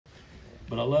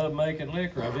but I love making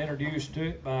liquor. I was introduced to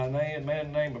it by a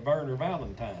man named Werner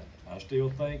Valentine. I still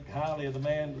think highly of the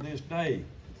man to this day.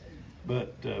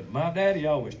 But my daddy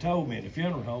always told me in the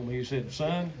funeral home, he said,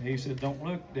 son, he said, don't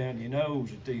look down your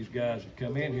nose at these guys that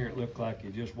come in here. It look like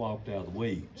you just walked out of the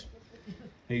weeds.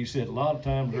 He said, a lot of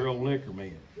times they're old liquor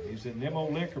men. He said, them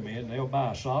old liquor men, they'll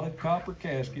buy a solid copper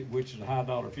casket, which is a high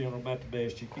dollar funeral, about the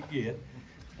best you could get.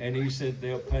 And he said,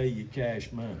 they'll pay you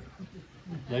cash money.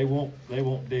 They won't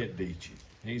deadbeat you.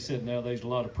 He said, now there's a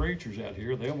lot of preachers out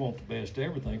here, they'll want the best of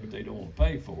everything, but they don't want to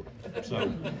pay for it. So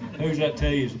who's that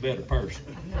tell you is a better person?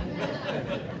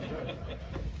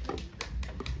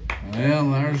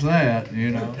 Well, there's that,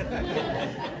 you know.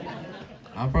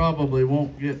 I probably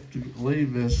won't get to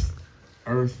leave this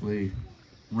earthly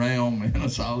realm in a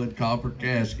solid copper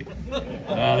casket.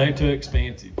 They're too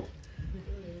expensive.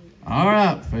 All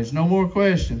right, if there's no more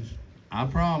questions, I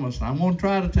promise I'm going to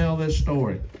try to tell this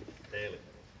story.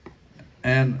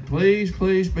 And please,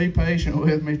 please be patient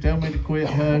with me. Tell me to quit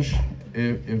hush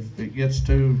if it gets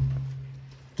too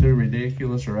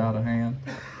ridiculous or out of hand.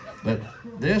 But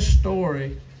this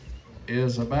story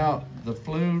is about the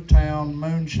Flutown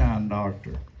moonshine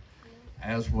doctor,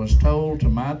 as was told to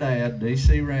my dad,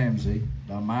 D.C. Ramsey,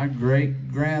 by my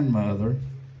great-grandmother,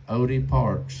 Odie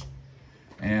Parks.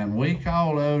 And we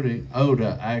called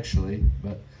Oda actually,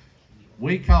 but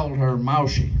we called her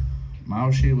Moushy.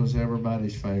 Moushy was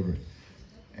everybody's favorite.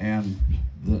 And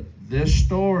this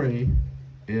story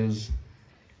is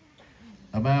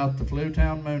about the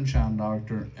Flutown moonshine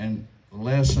doctor and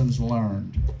lessons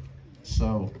learned.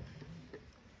 So,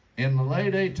 in the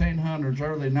late 1800s,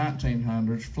 early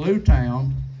 1900s,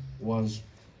 Flutown was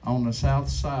on the south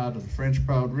side of the French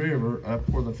Broad River, up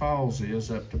where the falls is,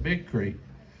 up to Big Creek.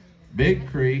 Big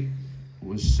Creek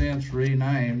was since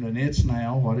renamed, and it's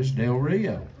now what is Del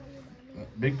Rio.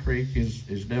 Big Creek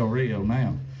is Del Rio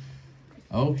now.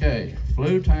 Okay,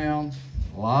 Flutown,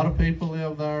 a lot of people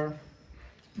live there.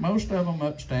 Most of them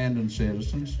upstanding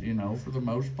citizens, you know, for the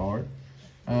most part.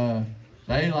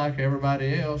 They, like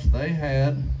everybody else, they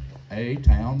had a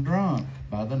town drunk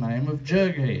by the name of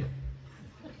Jughead.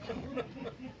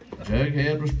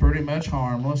 Jughead was pretty much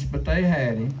harmless, but they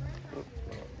had him.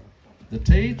 The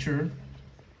teacher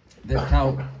that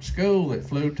taught school at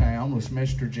Flutown was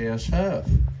Mr. Jess Huff.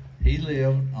 He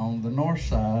lived on the north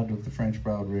side of the French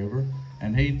Broad River,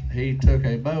 and he took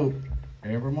a boat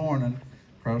every morning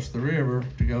across the river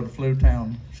to go to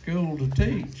Flutown school to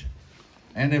teach.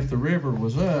 And if the river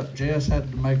was up, Jess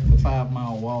had to make the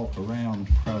 5-mile walk around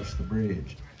across the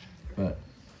bridge. But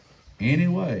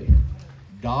anyway,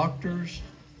 doctors,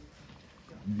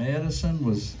 medicine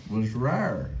was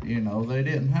rare. You know, they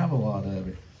didn't have a lot of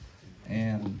it.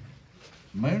 And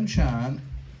moonshine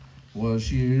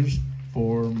was used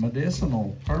for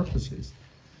medicinal purposes.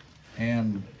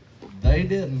 And they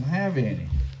didn't have any.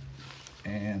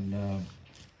 And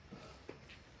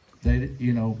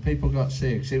people got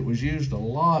sick. It was used a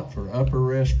lot for upper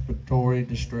respiratory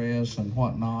distress and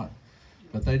whatnot.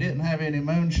 But they didn't have any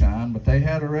moonshine, but they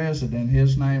had a resident.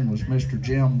 His name was Mr.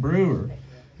 Jim Brewer,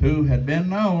 who had been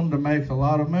known to make a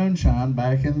lot of moonshine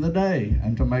back in the day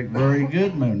and to make very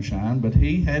good moonshine, but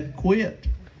he had quit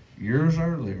years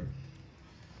earlier.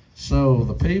 So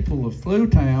the people of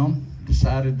Flutown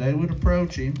decided they would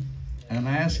approach him and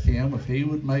ask him if he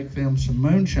would make them some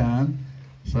moonshine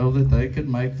so that they could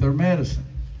make their medicine.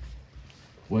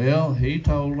 Well, he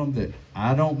told them that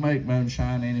I don't make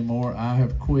moonshine anymore, I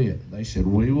have quit. They said,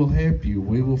 we will help you,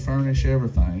 we will furnish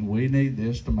everything. We need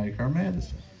this to make our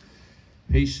medicine.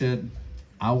 He said,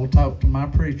 I will talk to my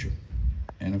preacher,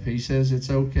 and if he says it's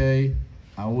okay,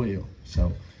 I will.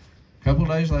 So a couple of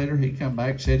days later, he come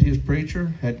back, said his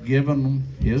preacher had given them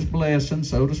his blessing,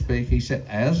 so to speak. He said,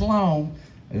 as long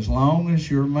as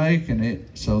you're making it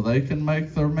so they can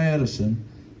make their medicine,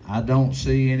 I don't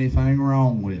see anything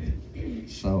wrong with it.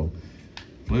 So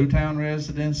Flutown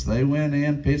residents, they went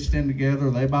in, pitched in together.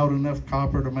 They bought enough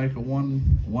copper to make a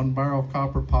one barrel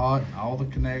copper pot, all the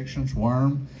connections,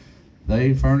 worm.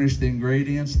 They furnished the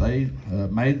ingredients. They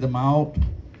made the malt.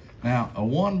 Now, a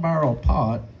 1-barrel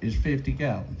pot is 50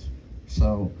 gallons.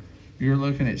 So you're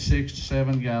looking at 6 to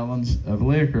 7 gallons of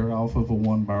liquor off of a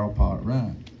 1-barrel pot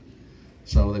run.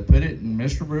 So they put it in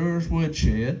Mr. Brewer's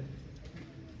woodshed.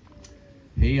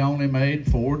 He only made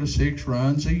 4 to 6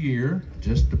 runs a year,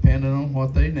 just depending on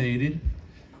what they needed.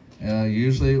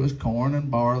 Usually it was corn and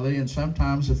barley, and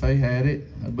sometimes if they had it,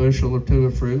 a bushel or 2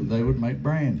 of fruit, they would make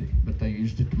brandy, but they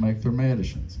used it to make their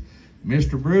medicines.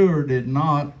 Mr. Brewer did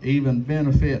not even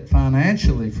benefit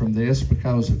financially from this,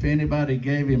 because if anybody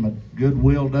gave him a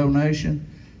goodwill donation,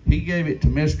 he gave it to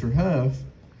Mr. Huff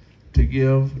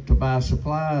to buy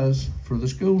supplies for the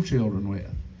school children with.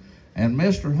 And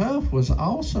Mr. Huff was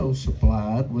also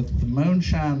supplied with the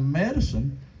moonshine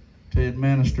medicine to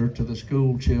administer to the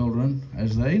school children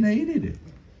as they needed it.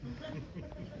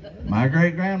 My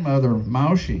great-grandmother,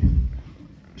 Moshi,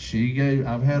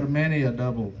 I've had many a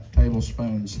double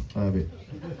tablespoons of it.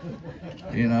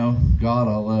 You know, God,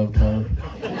 I loved her.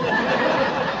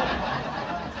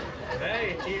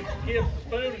 Hey, keep the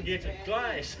spoon and get your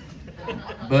glass.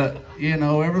 But, you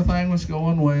know, everything was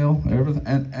going well.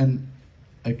 And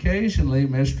occasionally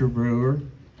Mr. Brewer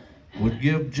would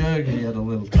give Jughead a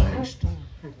little taste,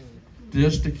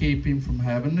 just to keep him from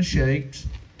having the shakes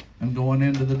and going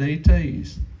into the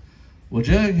DTs. Well,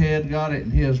 Jughead got it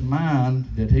in his mind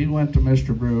that he went to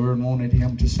Mr. Brewer and wanted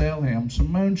him to sell him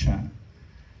some moonshine.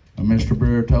 And Mr.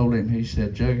 Brewer told him, he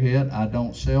said, Jughead, I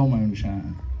don't sell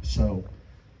moonshine. So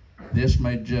this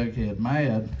made Jughead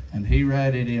mad, and he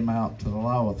ratted him out to the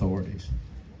law authorities.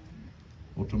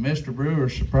 Well, to Mr.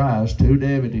 Brewer's surprise, 2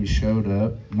 deputies showed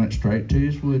up, went straight to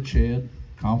his woodshed,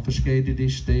 confiscated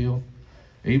his steel,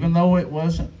 even though it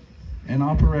wasn't in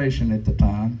operation at the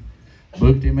time,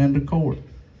 booked him into court.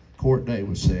 Court day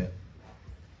was set.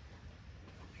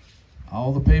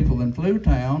 All the people in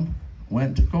Flutown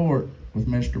went to court with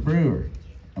Mr. Brewer.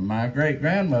 And my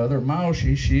great-grandmother,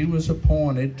 Moshi, she was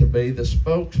appointed to be the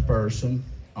spokesperson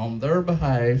on their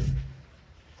behalf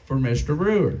for Mr.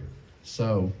 Brewer.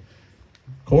 So,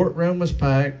 courtroom was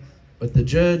packed, but the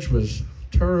judge was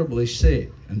terribly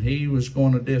sick, and he was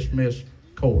going to dismiss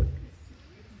court.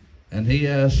 And he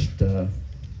asked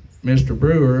Mr.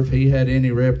 Brewer if he had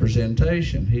any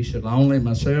representation. He said, only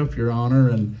myself, Your Honor,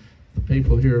 and the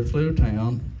people here at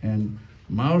Flutown. And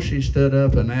Moshi stood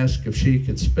up and asked if she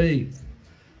could speak.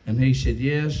 And he said,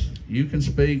 yes, you can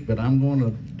speak, but I'm going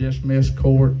to dismiss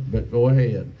court, but go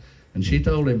ahead. And she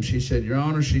told him, she said, Your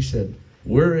Honor, she said,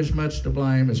 we're as much to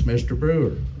blame as Mr.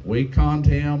 Brewer. We conned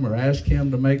him or asked him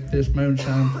to make this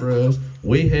moonshine for us.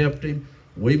 We helped him.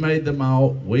 We made the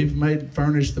malt. We've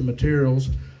furnished the materials.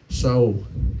 So,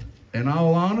 in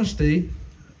all honesty,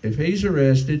 if he's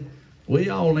arrested, we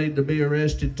all need to be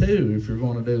arrested too if you're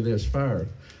going to do this fair.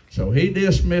 So he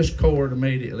dismissed court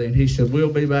immediately, and he said,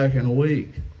 we'll be back in a week.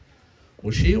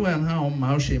 Well, she went home,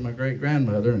 Moshi, my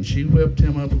great-grandmother, and she whipped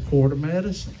him up a quart of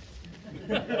medicine.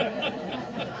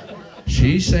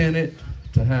 She sent it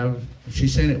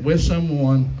with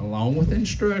someone, along with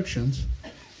instructions,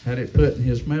 had it put in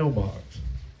his mailbox.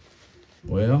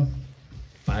 Well,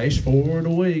 fast forward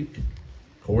a week,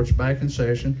 court's back in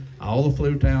session, all the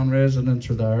Flutown residents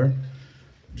are there.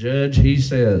 Judge, he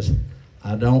says,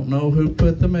 I don't know who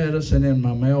put the medicine in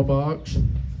my mailbox,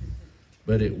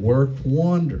 but it worked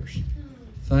wonders.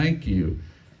 Thank you.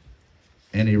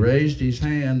 And he raised his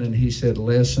hand and he said,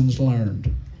 lessons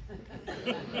learned.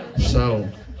 So,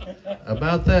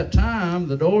 about that time,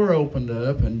 the door opened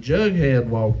up and Jughead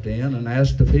walked in and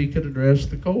asked if he could address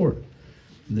the court.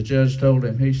 And the judge told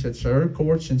him, he said, sir,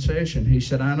 court's in session. He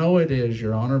said, I know it is,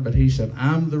 Your Honor, but he said,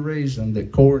 I'm the reason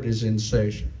that court is in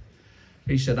session.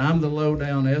 He said, I'm the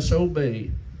low-down SOB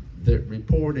that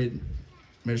reported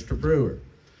Mr. Brewer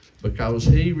because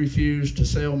he refused to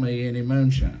sell me any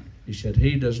moonshine. He said,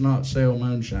 he does not sell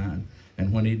moonshine.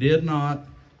 And when he did not,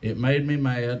 it made me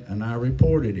mad, and I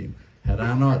reported him. Had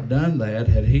I not done that,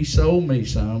 had he sold me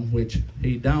some, which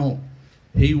he don't,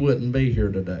 he wouldn't be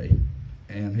here today.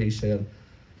 And he said,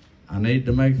 I need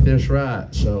to make this right.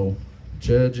 So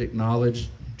judge acknowledged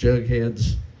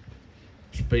Jughead's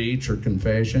speech or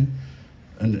confession.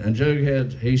 And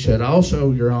Jughead, he said,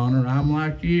 also, Your Honor, I'm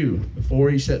like you. Before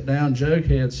he sat down,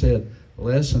 Jughead said,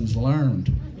 lessons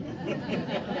learned.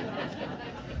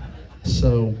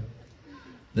 So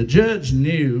the judge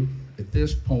knew at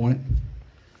this point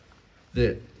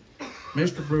that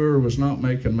Mr. Brewer was not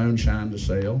making moonshine to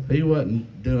sell. He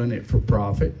wasn't doing it for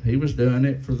profit. He was doing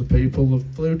it for the people of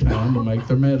Flutown to make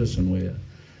their medicine with.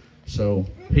 So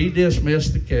he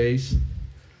dismissed the case,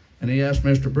 and he asked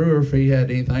Mr. Brewer if he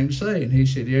had anything to say. And he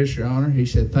said, yes, Your Honor. He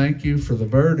said, thank you for the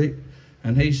verdict.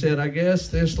 And he said, I guess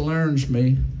this learns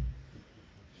me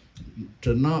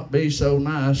to not be so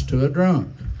nice to a drunk.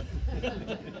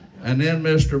 And then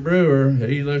Mr. Brewer,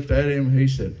 he looked at him, he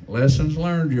said, lessons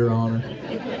learned, Your Honor.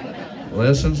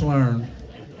 Lessons learned.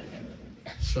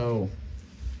 So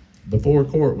before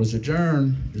court was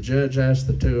adjourned, the judge asked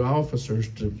the 2 officers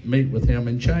to meet with him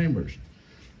in chambers.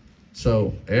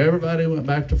 So everybody went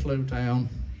back to Flutown.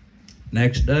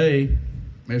 Next day,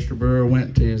 Mr. Brewer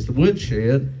went to his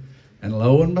woodshed, and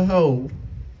lo and behold,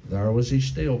 there was his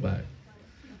steel bag.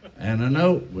 And a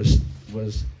note was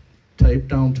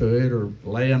taped onto it or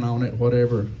laying on it,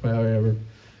 whatever, however,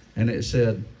 and it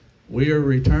said, we are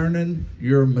returning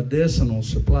your medicinal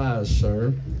supplies,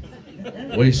 sir.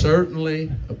 We certainly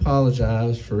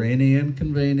apologize for any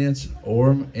inconvenience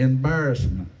or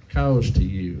embarrassment caused to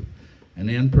you. And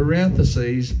in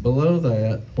parentheses below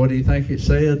that, what do you think it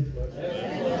said?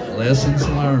 Lessons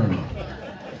learned.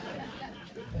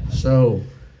 So,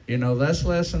 you know, that's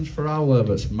lessons for all of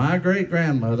us. My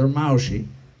great-grandmother, Moushy,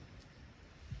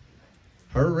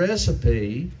 her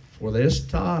recipe for this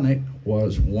tonic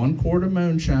was 1 quart of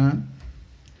moonshine,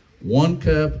 1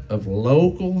 cup of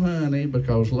local honey,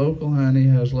 because local honey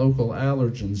has local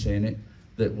allergens in it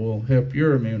that will help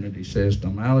your immunity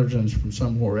system. Allergens from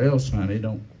somewhere else, honey,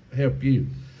 don't help you.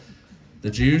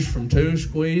 The juice from 2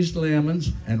 squeezed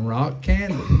lemons and rock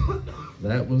candy.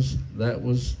 That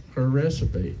was her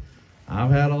recipe. I've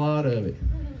had a lot of it,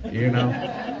 you know.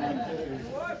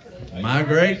 My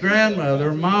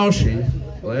great-grandmother, Moushy,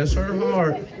 bless her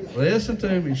heart, listen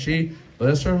to me,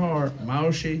 bless her heart,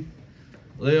 Moushy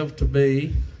lived to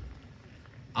be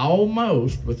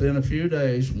almost, within a few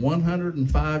days,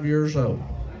 105 years old.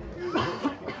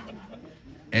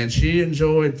 And she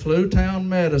enjoyed Flutown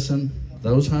medicine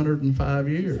those 105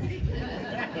 years.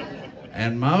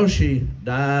 And Moushy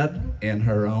died in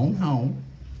her own home,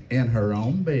 in her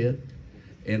own bed,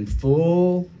 in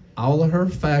full, all of her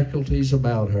faculties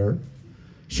about her,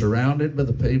 surrounded by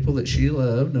the people that she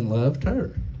loved and loved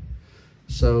her.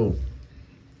 So,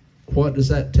 what does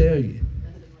that tell you?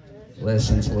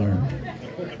 Lessons learned.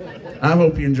 I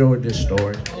hope you enjoyed this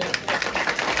story.